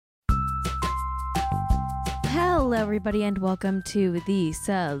Hello, everybody, and welcome to the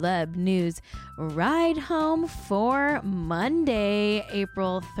Celeb News Ride Home for Monday,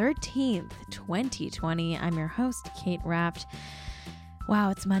 April 13th, 2020. I'm your host, Kate Raft. Wow,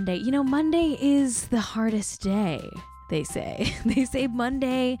 it's Monday. You know, Monday is the hardest day, they say. They say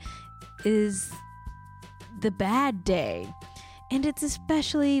Monday is the bad day, and it's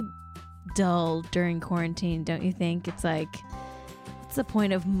especially dull during quarantine, don't you think? It's like, what's the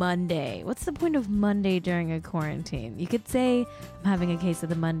point of Monday? What's the point of Monday during a quarantine? You could say, I'm having a case of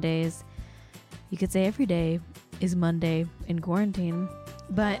the Mondays. You could say every day is Monday in quarantine.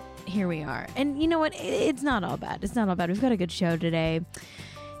 But here we are. And you know what? It's not all bad. It's not all bad. We've got a good show today.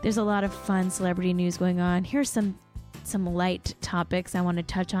 There's a lot of fun celebrity news going on. Here's some light topics I want to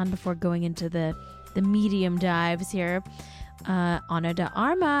touch on before going into the medium dives here. Ana de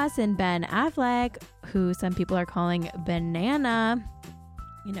Armas and Ben Affleck, who some people are calling Banana,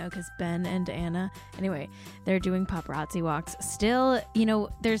 you know, because Ben and Anna. Anyway, they're doing paparazzi walks. Still, you know,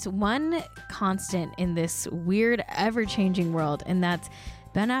 there's one constant in this weird, ever-changing world, and that's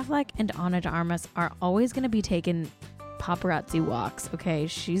Ben Affleck and Ana de Armas are always going to be taking paparazzi walks, okay?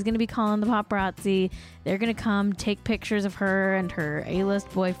 She's going to be calling the paparazzi. They're going to come take pictures of her and her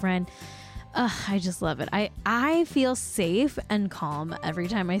A-list boyfriend. I just love it. I feel safe and calm every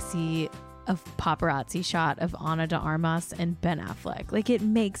time I see a paparazzi shot of Ana de Armas and Ben Affleck. Like, it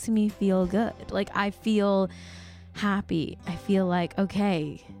makes me feel good. Like, I feel happy. I feel like,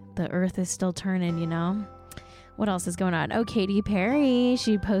 okay, the earth is still turning, you know? What else is going on? Oh, Katy Perry,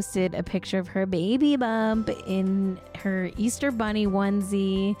 she posted a picture of her baby bump in her Easter bunny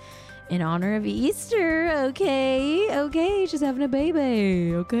onesie in honor of Easter. Okay, she's having a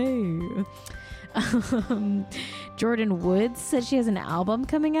baby. Okay. Jordan Woods said she has an album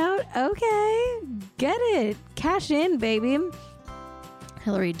coming out. Okay, get it. Cash in, baby.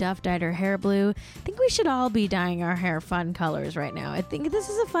 Hilary Duff dyed her hair blue. I think we should all be dyeing our hair fun colors right now. I think this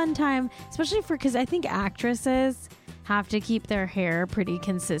is a fun time, especially because I think actresses have to keep their hair pretty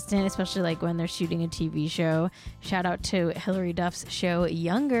consistent, especially like when they're shooting a TV show. Shout out to Hilary Duff's show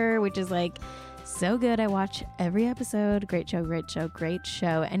Younger, which is like so good. I watch every episode. Great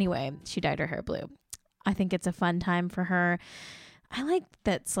show. Anyway, she dyed her hair blue. I think it's a fun time for her. I like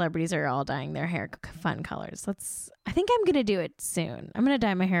that celebrities are all dyeing their hair fun colors. I think I'm going to do it soon. I'm going to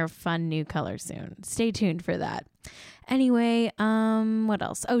dye my hair fun new color soon. Stay tuned for that. Anyway, what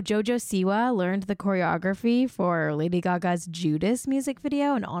else? Oh, Jojo Siwa learned the choreography for Lady Gaga's Judas music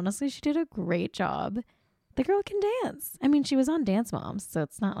video, and honestly, she did a great job. The girl can dance. I mean, she was on Dance Moms, so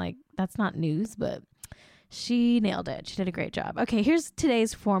it's not like that's not news, but she nailed it. She did a great job. Okay, here's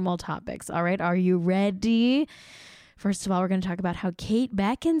today's formal topics. All right, are you ready? First of all, we're going to talk about how Kate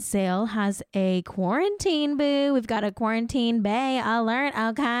Beckinsale has a quarantine boo. We've got a quarantine bae alert,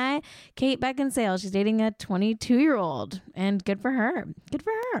 okay? Kate Beckinsale, she's dating a 22-year-old, and good for her. Good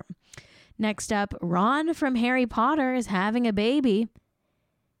for her. Next up, Ron from Harry Potter is having a baby.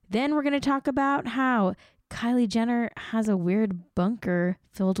 Then we're going to talk about how Kylie Jenner has a weird bunker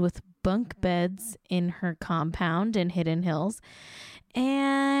filled with bunk beds in her compound in Hidden Hills.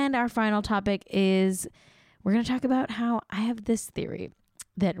 And our final topic is we're going to talk about how I have this theory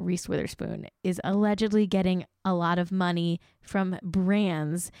that Reese Witherspoon is allegedly getting a lot of money from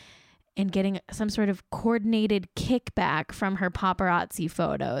brands and getting some sort of coordinated kickback from her paparazzi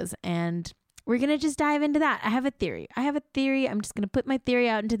photos. And we're going to just dive into that. I have a theory. I'm just going to put my theory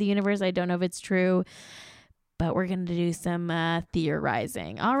out into the universe. I don't know if it's true, but we're going to do some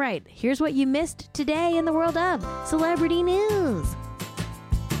theorizing. All right, here's what you missed today in the world of celebrity news.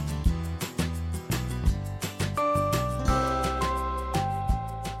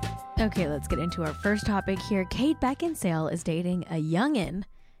 Okay, let's get into our first topic here. Kate Beckinsale is dating a youngin'.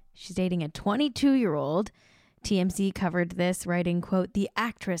 She's dating a 22-year-old. TMZ covered this, writing, quote, "The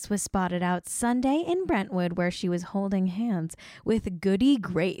actress was spotted out Sunday in Brentwood where she was holding hands with Goody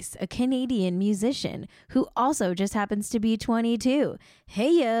Grace, a Canadian musician who also just happens to be 22.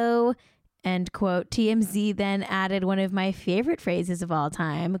 Hey-yo!" End quote. TMZ then added one of my favorite phrases of all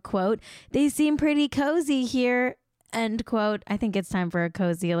time, quote, "They seem pretty cozy here." End quote. I think it's time for a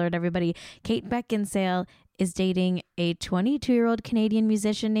cozy alert, everybody. Kate Beckinsale is dating a 22-year-old Canadian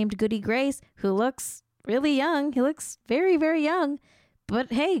musician named Goody Grace, who looks really young. He looks very, very young.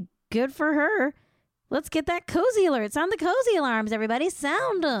 But hey, good for her. Let's get that cozy alert. Sound the cozy alarms, everybody.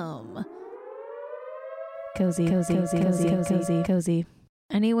 Sound them. Cozy.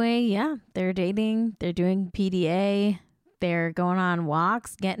 Anyway, yeah, they're dating. They're doing PDA. They're going on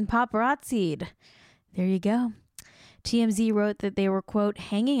walks, getting paparazzi'd. There you go. TMZ wrote that they were, quote,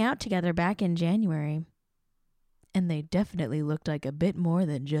 hanging out together back in January. And they definitely looked like a bit more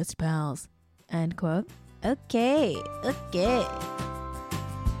than just pals, end quote. Okay.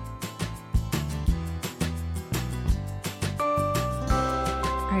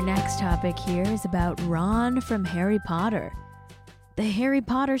 Our next topic here is about Ron from Harry Potter. The Harry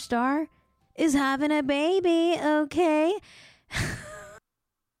Potter star is having a baby, okay?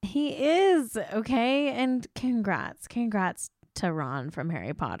 He is, okay? And congrats to Ron from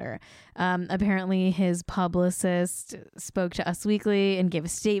Harry Potter. Apparently his publicist spoke to Us Weekly and gave a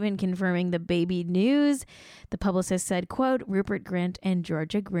statement confirming the baby news. The publicist said, quote, Rupert Grint and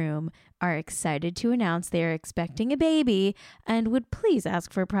Georgia Groom are excited to announce they are expecting a baby and would please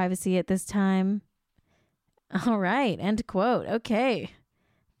ask for privacy at this time. All right, end quote. Okay.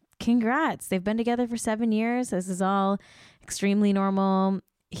 Congrats. They've been together for 7 years. This is all extremely normal.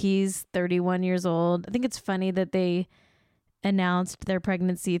 He's 31 years old. I think it's funny that they announced their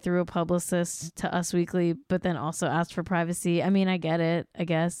pregnancy through a publicist to Us Weekly, but then also asked for privacy. I mean, I get it, I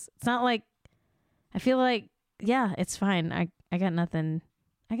guess. It's not like, I feel like, yeah, it's fine. I got nothing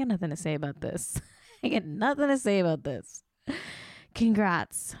to say about this. I got nothing to say about this.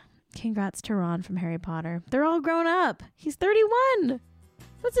 Congrats to Ron from Harry Potter. They're all grown up. He's 31.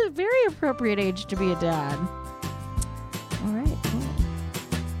 That's a very appropriate age to be a dad. All right, cool.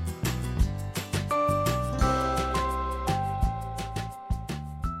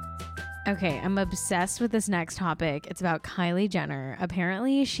 Okay, I'm obsessed with this next topic. It's about Kylie Jenner.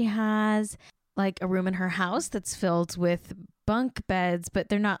 Apparently, she has like a room in her house that's filled with bunk beds, but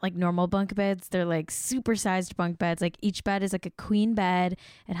they're not like normal bunk beds. They're like supersized bunk beds. Like each bed is like a queen bed.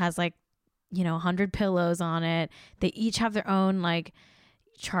 It has like, 100 pillows on it. They each have their own like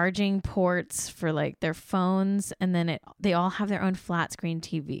charging ports for like their phones, and then they all have their own flat screen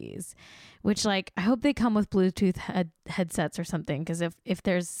TVs, which like I hope they come with Bluetooth headsets or something, because if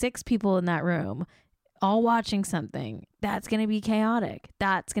there's 6 people in that room all watching something, that's gonna be chaotic.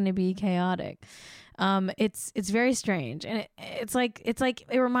 It's very strange, and it's like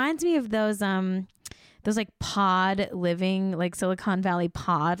it reminds me of those like pod living, like Silicon Valley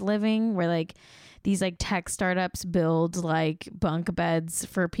pod living, where like these like tech startups build like bunk beds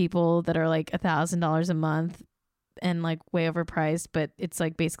for people that are like $1,000 a month and like way overpriced, but it's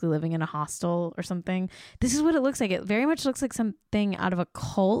like basically living in a hostel or something. This is what it looks like. It very much looks like something out of a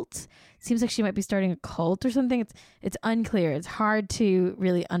cult. Seems like she might be starting a cult or something. It's unclear. It's hard to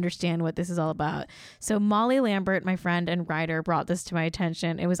really understand what this is all about. So Molly Lambert, my friend and writer, brought this to my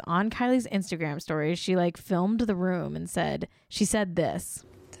attention. It was on Kylie's Instagram story. She like filmed the room and she said this.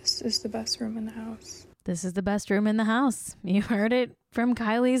 This is the best room in the house. This is the best room in the house. You heard it from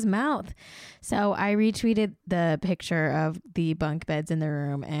Kylie's mouth. So I retweeted the picture of the bunk beds in the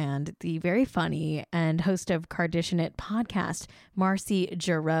room, and the very funny and host of Kardashian podcast, Marcy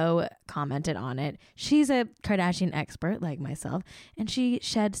Giroux, commented on it. She's a Kardashian expert like myself, and she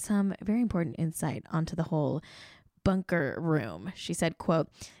shed some very important insight onto the whole bunker room. She said, quote,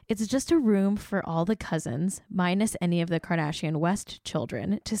 "It's just a room for all the cousins, minus any of the Kardashian West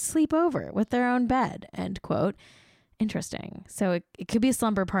children, to sleep over with their own bed," end quote. Interesting. So it could be a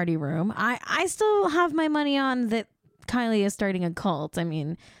slumber party room. I still have my money on that Kylie is starting a cult. I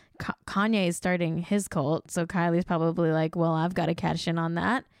mean, Kanye is starting his cult, so Kylie's probably like, well, I've got to cash in on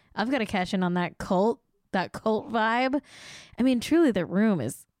that. I've got to cash in on that cult vibe. I mean, truly the room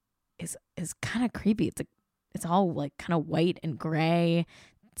is kind of creepy. It's all like kind of white and gray.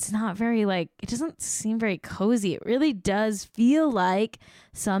 It's not very like, it doesn't seem very cozy. It really does feel like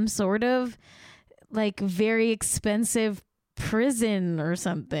some sort of like very expensive prison or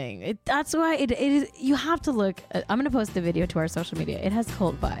something. That's why it is. You have to look. I'm going to post the video to our social media. It has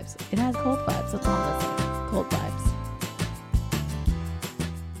cult vibes. That's all I'm saying. Cult vibes.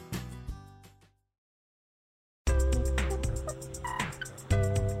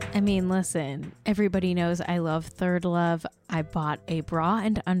 I mean, listen, everybody knows I love Third Love. I bought a bra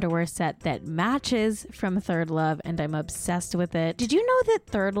and underwear set that matches from Third Love, and I'm obsessed with it. Did you know that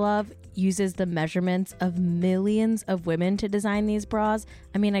Third Love uses the measurements of millions of women to design these bras?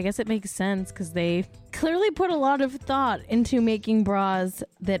 I mean, I guess it makes sense because they clearly put a lot of thought into making bras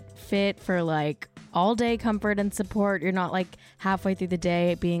that fit for like all day comfort and support. You're not like halfway through the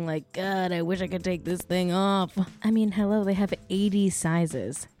day being like, God, I wish I could take this thing off. I mean, hello, they have 80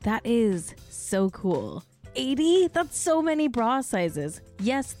 sizes. That is so cool. 80? That's so many bra sizes.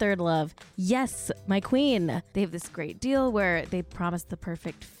 Yes, Third Love. Yes, my queen. They have this great deal where they promise the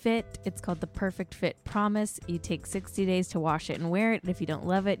perfect fit. It's called the Perfect Fit Promise. You take 60 days to wash it and wear it. And if you don't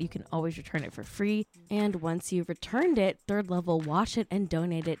love it, you can always return it for free. And once you've returned it, Third Love will wash it and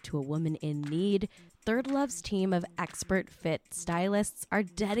donate it to a woman in need. Third Love's team of expert fit stylists are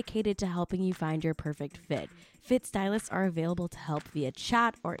dedicated to helping you find your perfect fit. Fit stylists are available to help via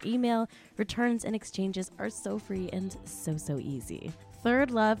chat or email. Returns and exchanges are so free and so easy.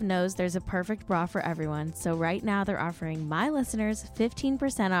 Third Love knows there's a perfect bra for everyone, so right now they're offering my listeners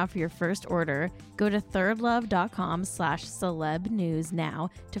 15% off your first order. Go to thirdlove.com/celebnews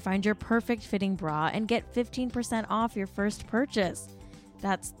now to find your perfect fitting bra and get 15% off your first purchase.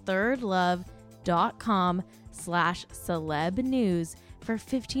 That's thirdlove.com/celebnews for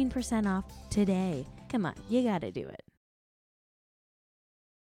 15% off today. Come on, you gotta do it.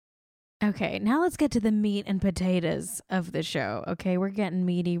 Okay, now let's get to the meat and potatoes of the show. Okay, we're getting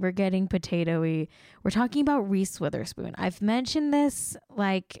meaty, we're getting potatoey. We're talking about Reese Witherspoon. I've mentioned this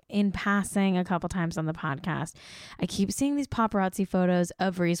like in passing a couple times on the podcast. I keep seeing these paparazzi photos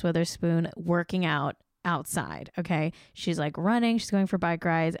of Reese Witherspoon working out outside. Okay, she's like running, she's going for bike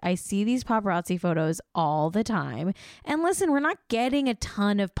rides. I see these paparazzi photos all the time. And listen, we're not getting a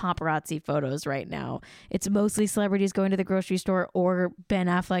ton of paparazzi photos right now. It's mostly celebrities going to the grocery store or Ben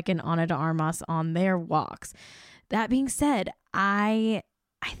Affleck and Ana de Armas on their walks. That being said, I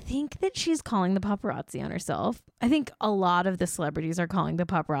think that she's calling the paparazzi on herself. I think a lot of the celebrities are calling the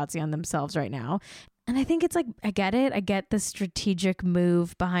paparazzi on themselves right now. And I think it's like, I get it. I get the strategic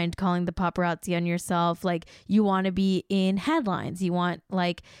move behind calling the paparazzi on yourself. Like, you want to be in headlines. You want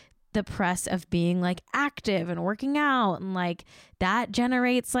like the press of being like active and working out. And like that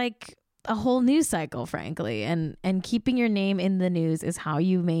generates like a whole news cycle, frankly. And keeping your name in the news is how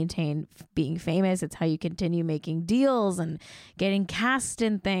you maintain being famous. It's how you continue making deals and getting cast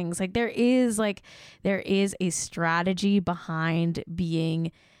in things. Like there is a strategy behind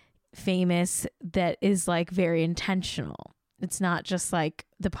being famous that is like very intentional. It's not just like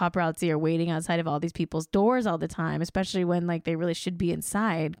the paparazzi are waiting outside of all these people's doors all the time, especially when like they really should be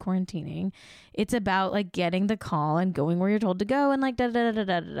inside quarantining. It's about like getting the call and going where you're told to go and like da da da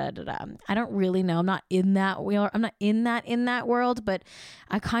da da da da. I don't really know. I'm not in that wheel. I'm not in that world, but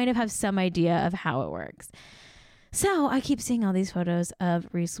I kind of have some idea of how it works. So I keep seeing all these photos of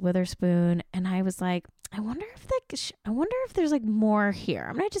Reese Witherspoon, and I was like, I wonder if there's like more here.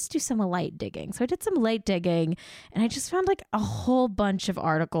 I'm gonna just do some light digging. So I did some light digging, and I just found like a whole bunch of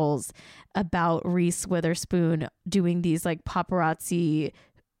articles about Reese Witherspoon doing these like paparazzi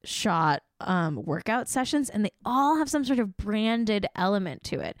shot workout sessions, and they all have some sort of branded element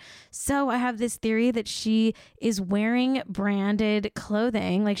to it. So I have this theory that she is wearing branded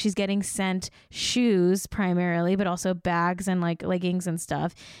clothing, like she's getting sent shoes primarily, but also bags and like leggings and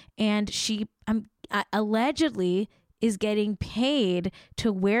stuff. And she allegedly is getting paid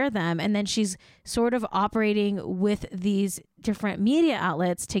to wear them, and then she's sort of operating with these different media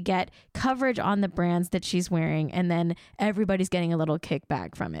outlets to get coverage on the brands that she's wearing, and then everybody's getting a little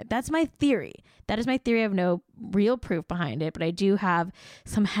kickback from it. That's my theory. That is my theory. I have no real proof behind it, but I do have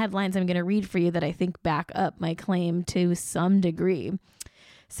some headlines I'm going to read for you that I think back up my claim to some degree.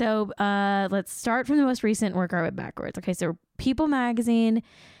 So let's start from the most recent, work our way backwards. Okay, so People Magazine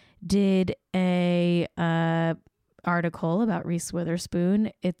did a article about Reese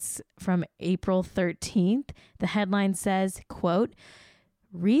Witherspoon. It's from April 13th. The headline says, quote,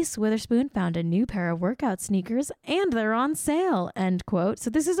 Reese Witherspoon found a new pair of workout sneakers and they're on sale, end quote.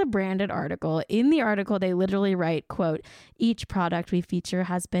 So this is a branded article. In the article, they literally write, quote, each product we feature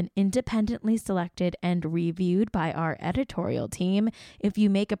has been independently selected and reviewed by our editorial team. If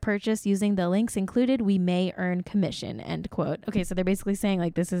you make a purchase using the links included, we may earn commission, end quote. Okay, so they're basically saying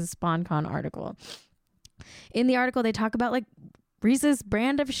like this is a SponCon article. In the article, they talk about like Reese's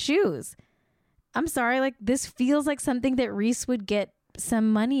brand of shoes. I'm sorry, like this feels like something that Reese would get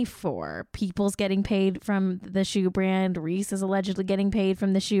some money for. People's getting paid from the shoe brand. Reese is allegedly getting paid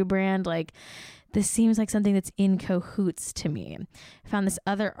from the shoe brand. Like this seems like something that's in cahoots to me. I found this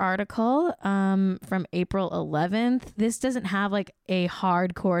other article from April 11th. This doesn't have like a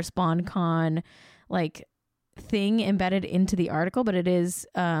hardcore SponCon like thing embedded into the article, but it is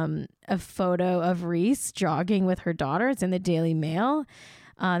a photo of Reese jogging with her daughter. It's in the Daily Mail.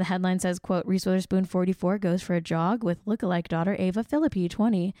 The headline says, quote, Reese Witherspoon, 44, goes for a jog with lookalike daughter Ava Philippi,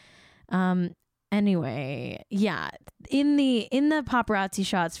 20. Anyway, yeah, in the paparazzi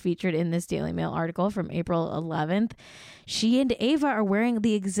shots featured in this Daily Mail article from April 11th, she and Ava are wearing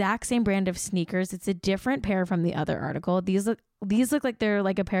the exact same brand of sneakers. It's a different pair from the other article. These look like they're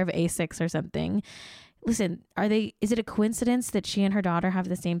like a pair of Asics or something. Listen, is it a coincidence that she and her daughter have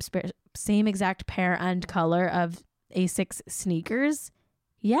the same exact pair and color of Asics sneakers?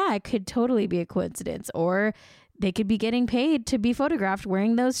 Yeah, it could totally be a coincidence. Or they could be getting paid to be photographed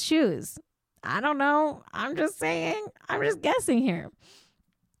wearing those shoes. I don't know. I'm just saying. I'm just guessing here.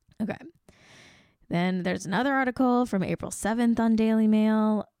 Okay. Then there's another article from April 7th on Daily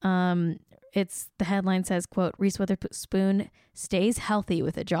Mail. The headline says, quote, Reese Witherspoon stays healthy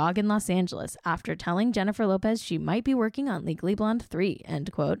with a jog in Los Angeles after telling Jennifer Lopez she might be working on Legally Blonde 3,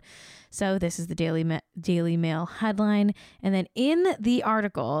 end quote. So this is the Daily Mail headline. And then in the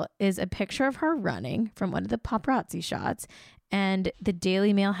article is a picture of her running from one of the paparazzi shots. And the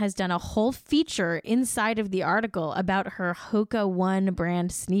Daily Mail has done a whole feature inside of the article about her Hoka One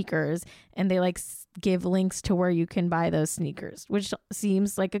brand sneakers. And they give links to where you can buy those sneakers, which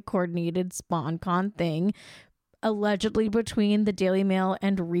seems like a coordinated SpawnCon thing, allegedly between the Daily Mail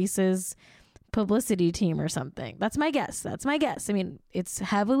and Reese's publicity team or something. That's my guess. I mean, it's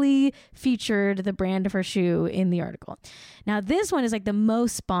heavily featured, the brand of her shoe, in the article. Now, this one is the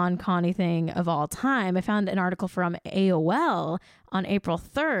most SpawnCon-y thing of all time. I found an article from AOL on April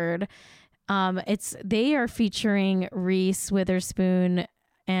 3rd. They are featuring Reese Witherspoon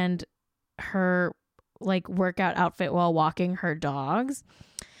and her workout outfit while walking her dogs.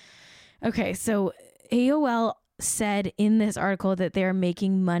 Okay, so AOL said in this article that they're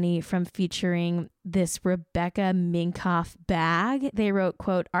making money from featuring this Rebecca Minkoff bag. They wrote,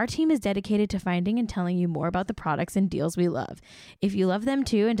 quote, our team is dedicated to finding and telling you more about the products and deals we love. If you love them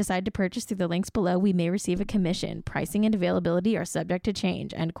too and decide to purchase through the links below, we may receive a commission. Pricing and availability are subject to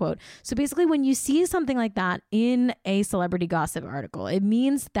change, end quote. So basically, when you see something like that in a celebrity gossip article, it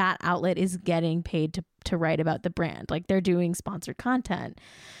means that outlet is getting paid to write about the brand. They're doing sponsored content.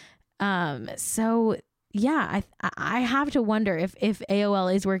 So yeah, I have to wonder if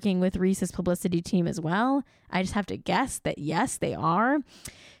AOL is working with Reese's publicity team as well. I just have to guess that yes, they are.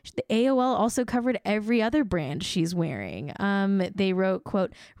 The AOL also covered every other brand she's wearing. They wrote,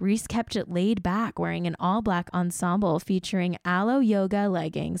 quote, Reese kept it laid back, wearing an all-black ensemble featuring Aloe Yoga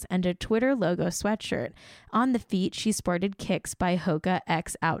leggings and a Twitter logo sweatshirt. On the feet, she sported kicks by Hoka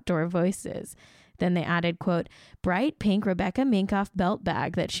X Outdoor Voices. Then they added, quote, bright pink Rebecca Minkoff belt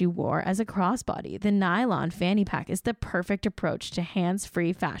bag that she wore as a crossbody. The nylon fanny pack is the perfect approach to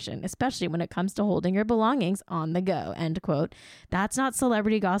hands-free fashion, especially when it comes to holding your belongings on the go, end quote. That's not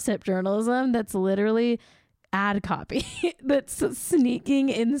celebrity gossip journalism. That's literally ad copy that's sneaking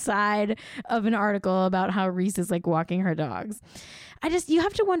inside of an article about how Reese is walking her dogs. You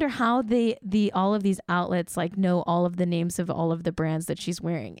have to wonder how all of these outlets know all of the names of all of the brands that she's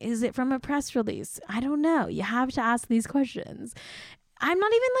wearing. Is it from a press release? I don't know. You have to ask these questions. I'm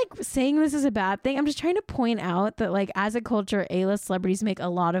not even saying this is a bad thing. I'm just trying to point out that as a culture, A-list celebrities make a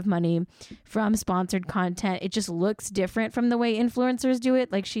lot of money from sponsored content. It just looks different from the way influencers do it.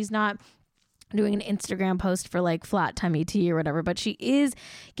 She's not doing an Instagram post for flat tummy tea or whatever, but she is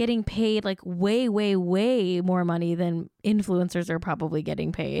getting paid way, way, way more money than influencers are probably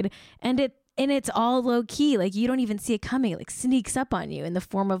getting paid. And it's all low key. You don't even see it coming. It sneaks up on you in the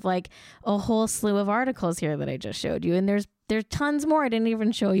form of a whole slew of articles here that I just showed you. And there's tons more. I didn't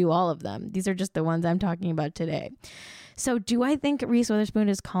even show you all of them. These are just the ones I'm talking about today. So do I think Reese Witherspoon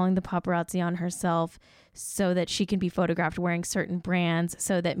is calling the paparazzi on herself so that she can be photographed wearing certain brands,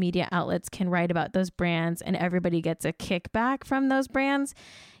 so that media outlets can write about those brands and everybody gets a kickback from those brands?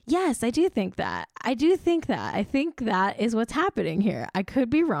 Yes, I do think that. I think that is what's happening here. I could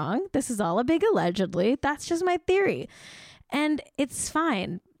be wrong. This is all a big allegedly. That's just my theory. And it's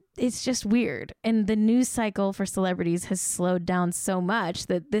fine. It's just weird. And the news cycle for celebrities has slowed down so much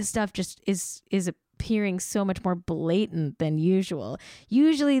that this stuff just is appearing so much more blatant than usual.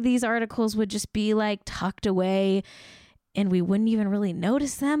 Usually these articles would just be tucked away and we wouldn't even really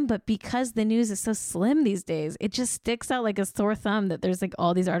notice them. But because the news is so slim these days, it just sticks out like a sore thumb that there's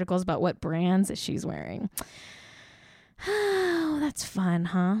all these articles about what brands she's wearing. Oh, that's fun,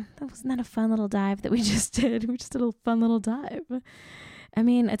 huh? Wasn't that a fun little dive that we just did? We just did a fun little dive. I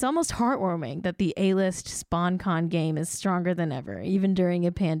mean, it's almost heartwarming that the A-list SpawnCon game is stronger than ever, even during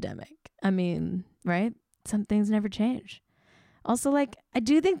a pandemic. I mean, right? Some things never change. Also, I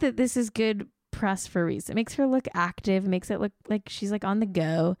do think that this is good press for Reese. It makes her look active, makes it look like she's on the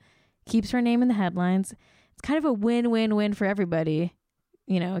go, keeps her name in the headlines. It's kind of a win-win-win for everybody,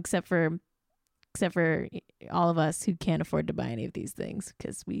 except for all of us who can't afford to buy any of these things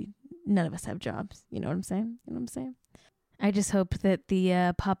because none of us have jobs. You know what I'm saying? I just hope that the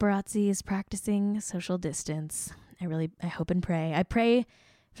paparazzi is practicing social distance. I hope and pray. I pray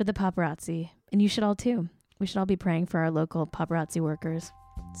for the paparazzi, and you should all too. We should all be praying for our local paparazzi workers.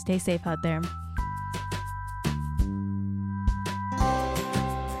 Stay safe out there.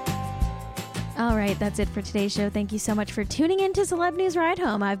 All right, that's it for today's show. Thank you so much for tuning in to Celeb News Ride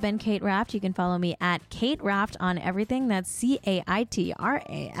Home. I've been Kate Raft. You can follow me at Kate Raft on everything. That's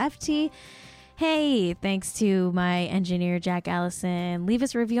CAITRAFT. Hey, thanks to my engineer, Jack Allison. Leave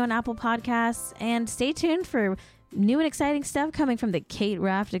us a review on Apple Podcasts and stay tuned for new and exciting stuff coming from the Kate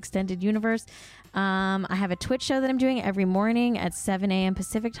Raft Extended Universe. I have a Twitch show that I'm doing every morning at 7 a.m.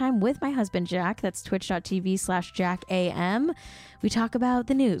 Pacific time with my husband, Jack. That's twitch.tv/JackAM. We talk about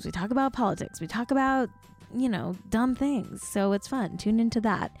the news. We talk about politics. We talk about, dumb things. So it's fun. Tune into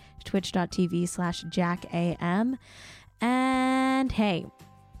that. Twitch.tv/JackAM. And hey,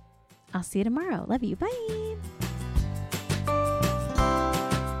 I'll see you tomorrow. Love you. Bye.